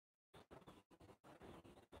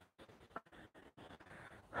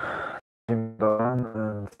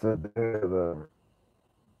yesterday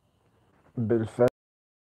بالفعل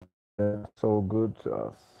so good to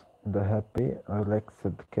us. The happy,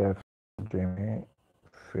 relaxed, carefree Jamie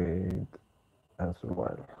fade as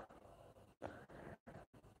well.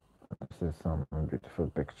 This is some beautiful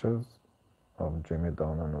pictures of Jamie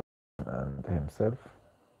Dornan and himself,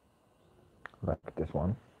 like this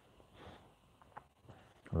one.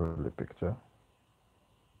 Lovely picture.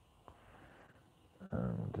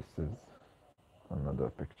 And this is another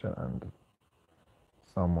picture, and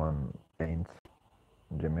someone paints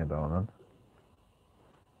Jamie Dornan.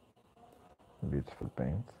 Beautiful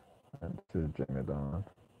paints. And this is Jamie Dornan.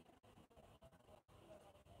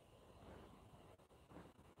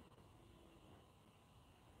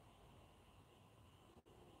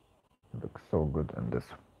 Looks so good in this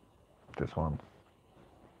one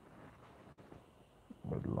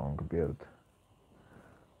with long beard,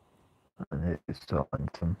 and he is so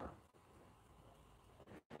handsome.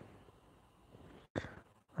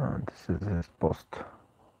 And this is his post.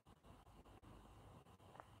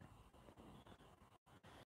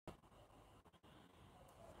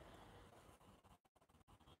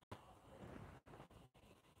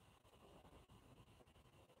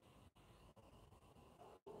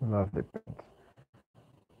 Lovely paint.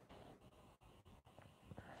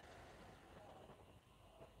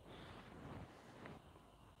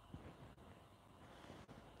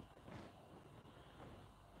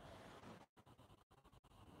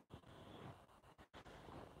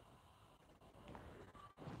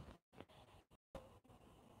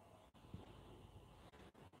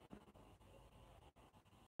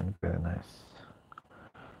 Very nice.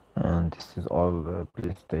 And this is all.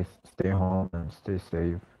 Please stay home and stay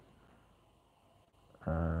safe.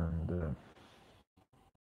 And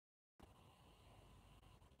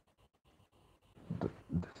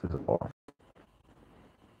this is all.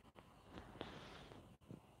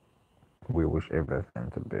 We wish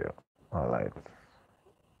everything to be alright.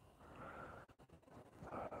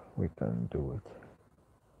 We can do it.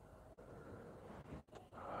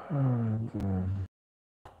 And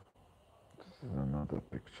this is another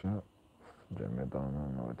picture of Jamie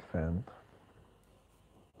Dornan with fan.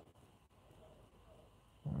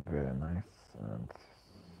 Very nice, and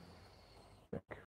thank you.